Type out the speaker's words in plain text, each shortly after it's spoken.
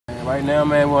Right now,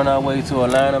 man, we're on our way to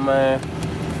Atlanta, man.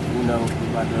 You know, we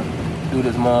about to do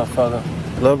this motherfucker.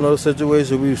 Love no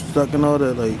situation, we stuck in all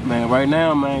that, like. Man, right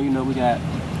now, man, you know, we got,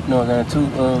 you know, two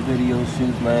video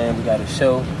shoots, man. We got a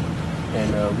show,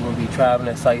 and we're gonna be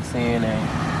traveling, sightseeing, and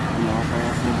you know,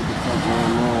 seeing what the fuck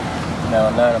going on in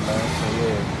Atlanta, man. So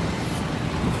yeah.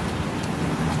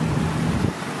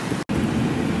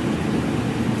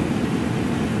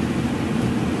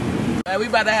 Man, we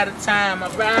about to have a time, my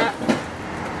bride.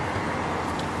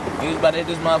 We was about to hit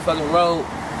this motherfucking road.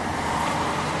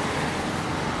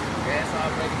 Gas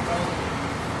already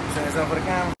rolling. Saying something for the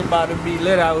camera. About to be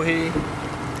lit out here.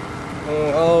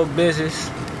 All business.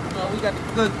 You know, we got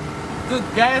the good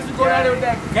gas. We go down there with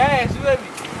that gas, you hear me?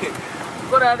 We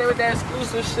go down there with that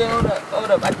exclusive shit.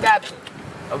 Hold up, I got you.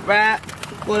 Alright.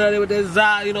 Go down there with that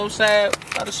Zah, you know what I'm saying?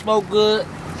 Got to smoke good.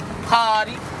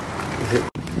 Party.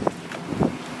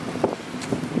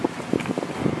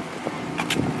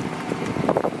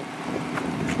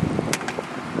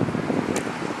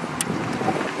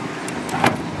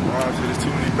 There's too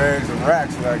many bags of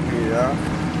racks back here, y'all.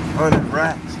 100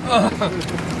 racks.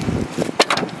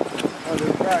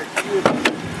 100 racks.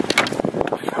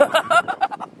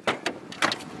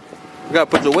 You gotta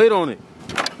put your weight on it.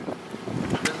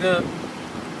 That's good.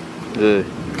 Yeah. Yeah,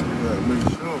 make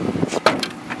sure.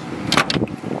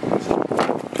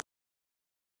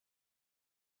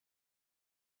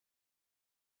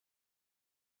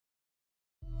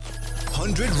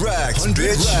 100 racks,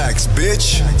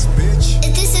 bitch.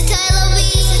 Is this a Tyler B?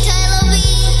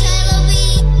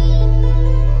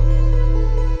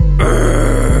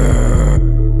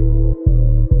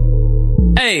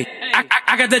 Hey,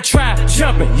 I got that trap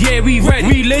jumping, yeah, we ready.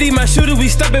 We litty, my shooter, we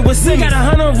stumping with singing.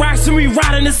 Got 100 rocks and we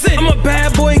riding the city. I'm a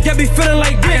bad boy, got me feeling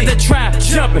like this. I got that trap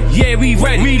jumping, yeah, we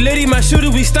ready. We litty, my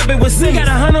shooter, we stumping with singing. Got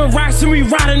 100 rocks and we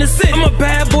riding the city. I'm a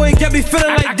bad boy, got me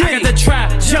feeling like this. I got that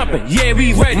trap jumping, yeah,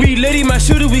 we ready. We litty, my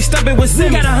shooter, we stumping with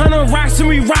singing. Got 100 rocks and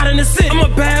we riding the city.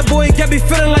 I'm a bad boy, got me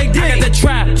feeling like this. I got that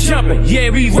trap jumping, yeah,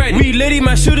 we ready. We litty,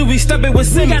 my shooter, we stumping with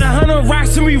singing. Got 100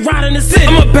 rocks and we riding the city.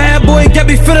 I'm a bad boy, got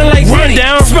me feeling like run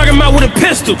down, smack him out with a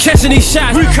pistol, catching these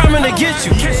shots. We coming to get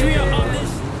you. Catch me up on this.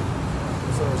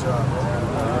 What's up,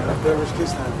 y'all? Beverage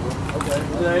kiss time, bro. Okay.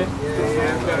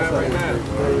 Yeah, right now.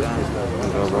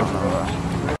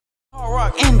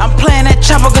 I'm playing that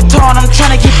chopper guitar and I'm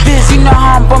trying to get busy. You know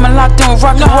how I'm bumming locked in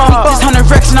Rockin Rob. This 100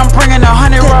 Rex and I'm bringing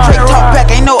 100 Rob. Talk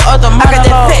back, ain't no other. I got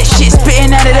that fat shit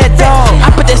spitting out of that dog. I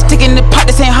put that stick in the pot,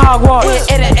 this ain't hogwash.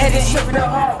 Edit,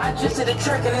 I just hit the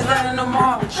track and it's landing the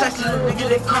mall. Tracks to the nigga,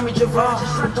 they call me Javon.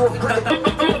 I'm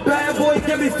a bad boy,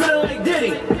 got me feeling like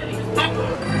Diddy.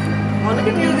 Well, look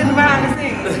at you in the behind the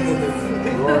scenes.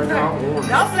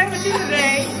 Don't play with you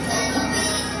today.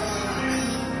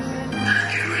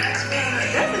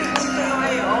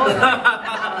 I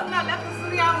left the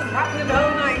studio, I was rocking it the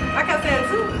whole night. Like I said,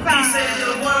 2 times. He said the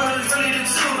world is ready to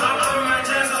choose. I'm on my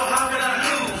chest, so how can I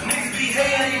lose? Niggas be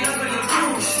hating, ain't nothing to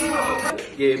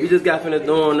prove. Yeah, we just got finished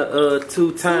doing the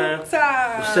 2 times.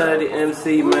 Shout out to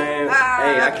MC, man.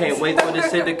 Hey, I can't wait for this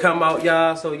shit to come out,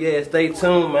 y'all. So yeah, stay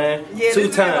tuned, man. Yeah,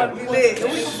 2 times. Be lit.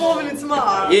 And we performing it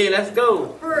tomorrow. Yeah, let's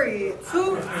go. Free.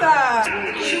 2 times.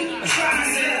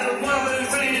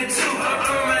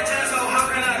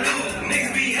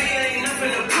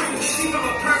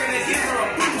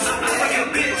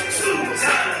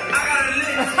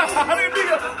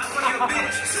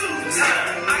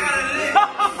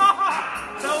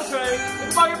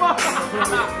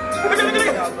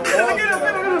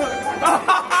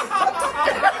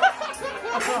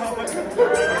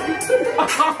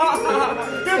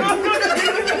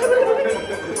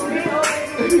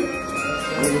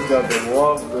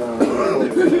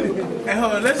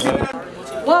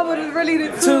 What would it really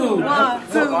do? 2, 1,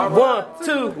 2, 1,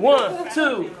 2, 1,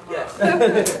 2. Yes.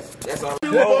 That's all.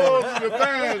 2 balls in the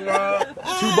bag, Rob.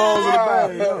 2 balls in the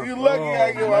bag. You lucky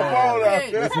I get my ball out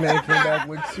there. This man came back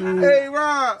with 2. Hey,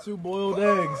 Rob. 2 boiled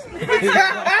eggs. He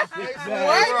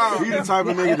the type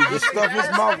of nigga to just stuff his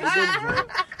mouth with them, bro.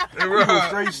 Hey, Rob.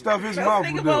 Straight stuff his mouth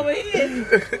with them.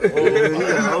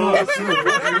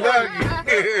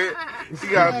 He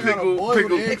got pickle. He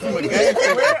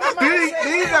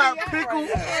got pickle.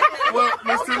 Well,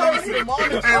 Mr. Listen,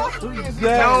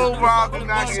 tell Rob to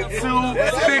not get 2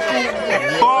 pickle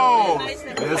balls.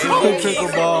 That's 2 pickle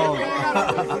balls.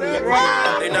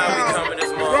 They not be coming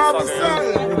this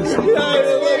motherfucker.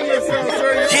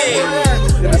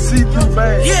 Yeah. See-through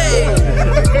bag. Yeah.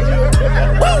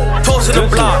 Posted the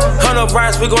block, 100 100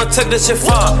 racks, we gon' take this shit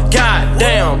far.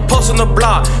 Goddamn, post on the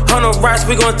block. 100 racks,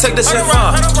 we gon' take this shit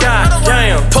far.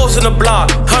 Goddamn, post on the block.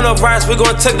 100 racks, we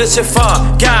gon' take this shit far.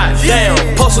 Goddamn,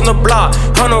 post on the block.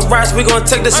 100 racks, we gon'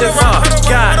 take this shit far.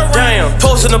 Goddamn,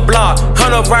 post on the block.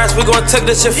 100 racks, we gon' take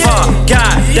this shit far.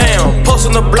 Goddamn, post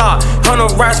on the block.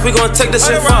 100 racks, we gon' take this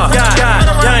shit far.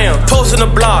 Goddamn, post on the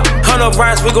block. 100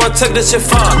 racks, we gon' take this shit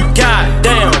far.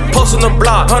 Goddamn, post on the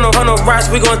block. 100 racks,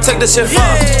 we gon' take this shit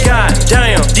far.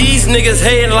 Goddamn, these niggas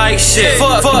hating like shit.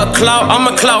 Fuck clout,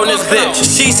 I'ma clout in this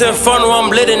bitch. She's in front of I'm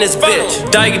lit in this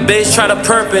bitch. Dyke bitch try to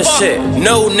perp and shit.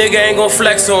 No nigga ain't gon'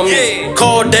 flex on me.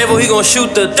 Call Davo, he gon'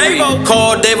 shoot the 3.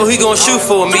 Call Davo, he gon' shoot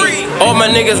for me. All my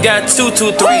niggas got 2,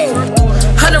 2, 3.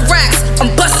 100 racks,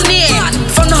 I'm bustin' in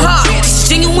from the heart, it's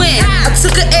genuine. I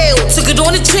took a L, took it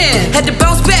on the chin. Had to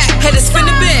bounce back, had to spin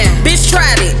the bin. Bitch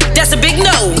tried it, that's a big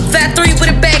no. Fat 3 with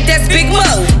a bag, that's Big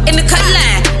Mo. In the cut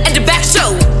line, at the back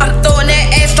show, I'm throwing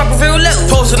that ass, drop it real low.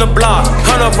 Post on the block,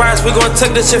 100 racks, we gon'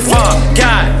 take this shit far.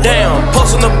 Goddamn,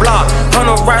 post on the block,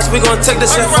 100 racks, we gon' take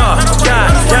this shit far.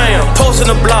 Goddamn, post on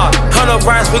the block, 100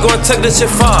 racks, we gon' take this shit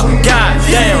far.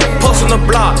 Goddamn, post on the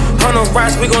block, 100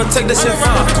 racks, we gon' take this shit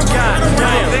far.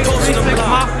 Goddamn, post on the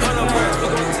block, 100 racks,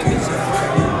 we gon' take this shit far.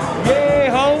 Yeah,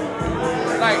 ho.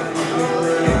 Like,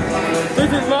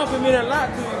 this is not mean a lot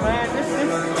to me, man.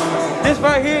 This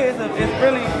right here is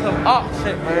really some op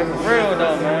shit, man. For real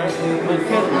though, man.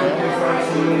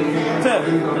 Tell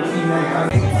me.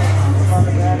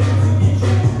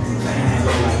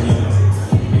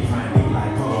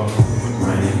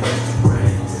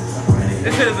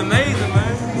 This shit is amazing,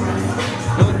 man.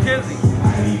 No kizzy.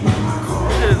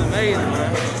 This shit is amazing,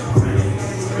 man.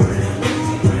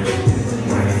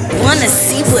 Wanna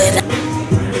see what?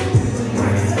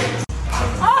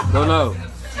 No.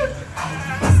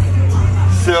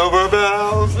 Silver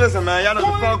bells. Listen, man, y'all know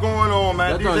what the fuck going on,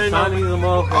 man. DJ Chelly.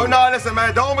 Oh no, listen,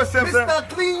 man. Doma Simpson.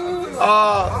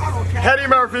 Hetty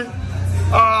Murphy.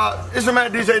 It's your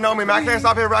man DJ Know Me, man. I can't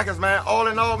stop here records, man. All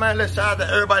in all, man, let's shout out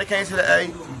to everybody came to the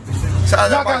A.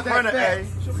 Shout out to my friend at A.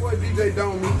 It's your boy DJ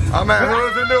Know Me. Man,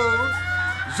 Hoods and News.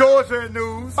 Georgia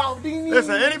News.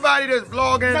 Listen, anybody that's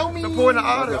vlogging, supporting the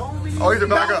artist. Oh, he's a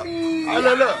back up.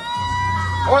 Look.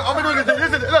 I'm gonna do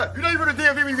this. Look, you know you put a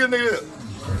DMV when you get a nigga this.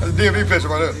 That's a DMV picture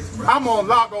right there. I'm on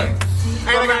lock on.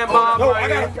 My man Bob,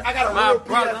 I got my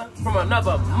brother from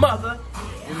another mother.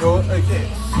 You know what? Okay.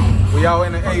 We all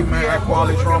in the A, man. At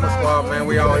Quality Trauma Squad, man.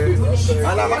 We all here. Doing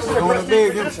the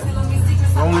big.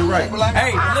 Only right.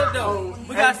 Hey, look though.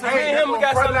 We got some him. We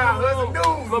got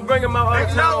some. We'll bring him out on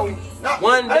time.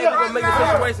 One day we're gonna make the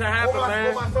situation happen,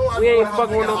 man. We ain't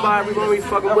fucking with nobody. We gonna be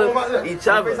fucking with each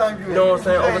other. You know what I'm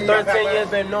saying? Over 13 years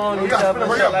been knowing each other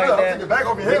and shit like that. We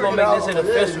gonna make this shit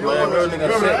official, man. Real nigga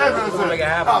shit. We gonna make it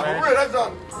happen, man.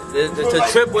 The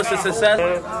trip was a success.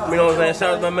 You know what I'm saying? Shout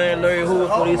out to my man Larry Hoover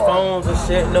for these phones and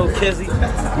shit. No kizzy. You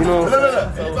know what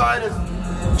I'm saying?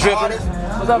 Dripping.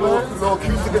 What's up, man?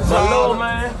 My little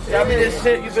man. Y'all be this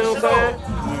shit, you feel what I'm saying?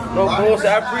 No bullshit. I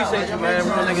appreciate you, man.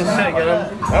 Real nigga shit, yo.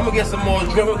 I'm gonna get some more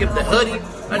drip. I'm gonna get the hoodie.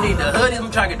 I need the hoodie.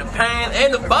 I'm trying to get the pants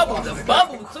and the bubble. The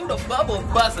bubble, too. The bubble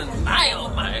busting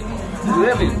down, man. You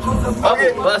hear me? The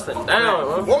bubble busting down,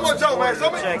 man. One more joke, man.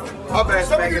 Some of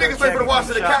you niggas play for the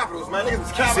Washington Capitals, man. Niggas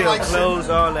is Capitals like shit. Clothes,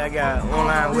 all that. Got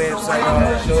online website, all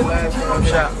that. Show live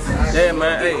shop. Yeah,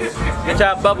 man. Hey, get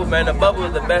y'all bubble, man. The bubble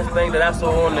is the best thing that I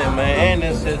saw on there, man. And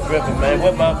this shit's dripping, man.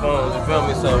 With my phone, you feel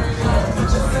me? So,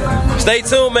 stay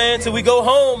tuned, man, till we go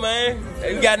home, man.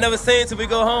 Hey, we got another scene till we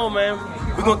go home, man.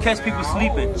 We gonna catch people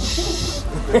sleeping.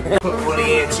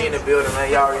 Fully ENT in the building, man.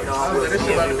 Y'all already know I'm with the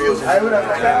music.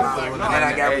 And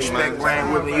I got respect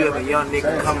brand with me. You have a young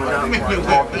nigga coming up,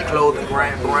 off the clothing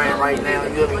brand right now.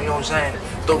 You know what I'm saying?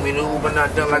 Throw me in the Uber,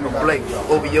 not done like a Blake.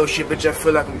 Over your shit, bitch, I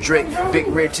feel like I'm Drake. Big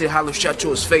red tit, hollow shot to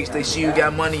his face. They see you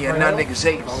got money and now niggas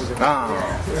hate.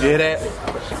 You hear that?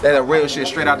 That's a real shit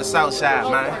straight out the south side,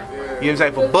 man. You know what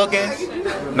I'm saying? For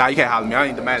bookings, nah, you can't holler at me. I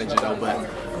ain't the manager though, but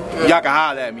y'all can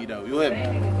holler at me though. You hear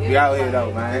me? We out here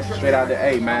though, man. Straight out the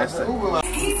A, man. He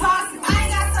talks, I ain't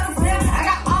got something for him. I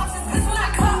got options. This when I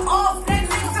cut off. That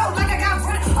nigga felt like I got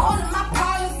rent. All of my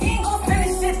problems, he ain't gon'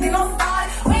 finish shit. They gon'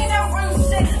 start. We ain't never running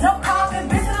shit. No poppin',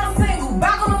 bitch, and I'm single.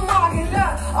 Back on the market,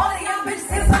 look. All of y'all bitches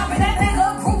is poppin'. That nigga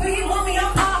a groupie, he want me, I'm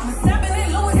poppin'. Snapping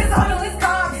in Louis, his heart on his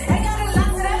car. Ain't got a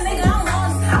lot to that nigga, I'm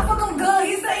honest. I fuck him good,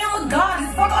 he say I'm a goddess.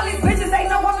 Fuck all these bitches, they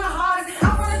know I'm the hardest.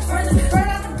 I'm from the trenches,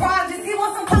 straight out the projects. He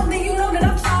want some clothing, you know that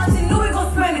I'm charging. Louis gon'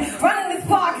 spend it, running his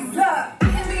pockets, look. I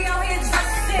can be out here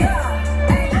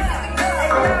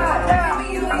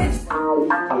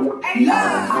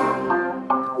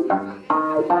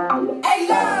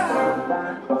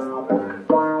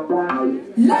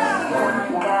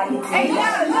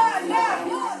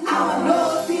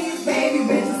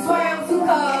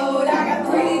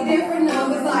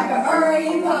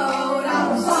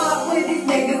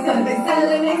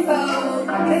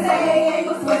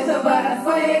but I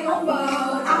swear they gon'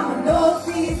 fold. I'm a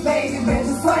Northeast baby, bitch,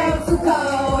 I swear I'm too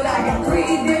cold. I got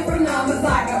 3 different numbers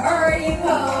like an area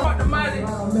code.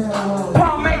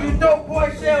 Paul made you dope boy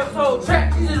shell toe.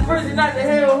 Trap, you just prison out the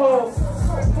hellhole.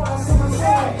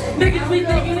 Niggas be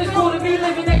thinking it's cool to be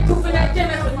living that truth in that gym,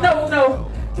 that's a no-no.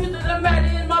 Truth of the matter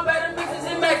is my better mix is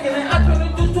immaculate. I turn the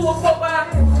juice to a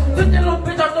 4-5. Took that little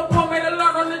bitch off the pole, made her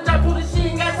learn on the job. Told her she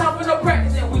ain't got time for no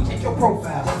practice, and we check your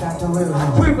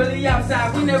profile. We really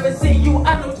outside, we never seen you.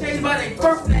 I know changed by their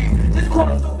first name. This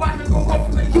quarter's the watch, we gon' go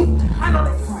from the youth. I know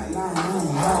the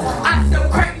I still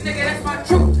crack, nigga, that's my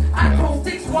truth. I told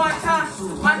 6 one time,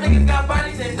 my niggas got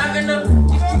bodies and nothing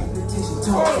to.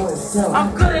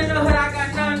 I'm good in the hood, I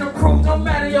got nothing to prove. No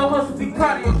matter your hustle, be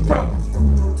proud of your struggle.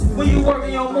 When you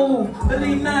working your move,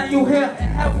 believe none you hear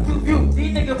and how would you view.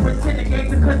 These niggas pretend to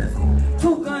gangster cause it's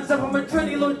 2 guns up, I'm a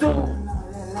trendy little dude.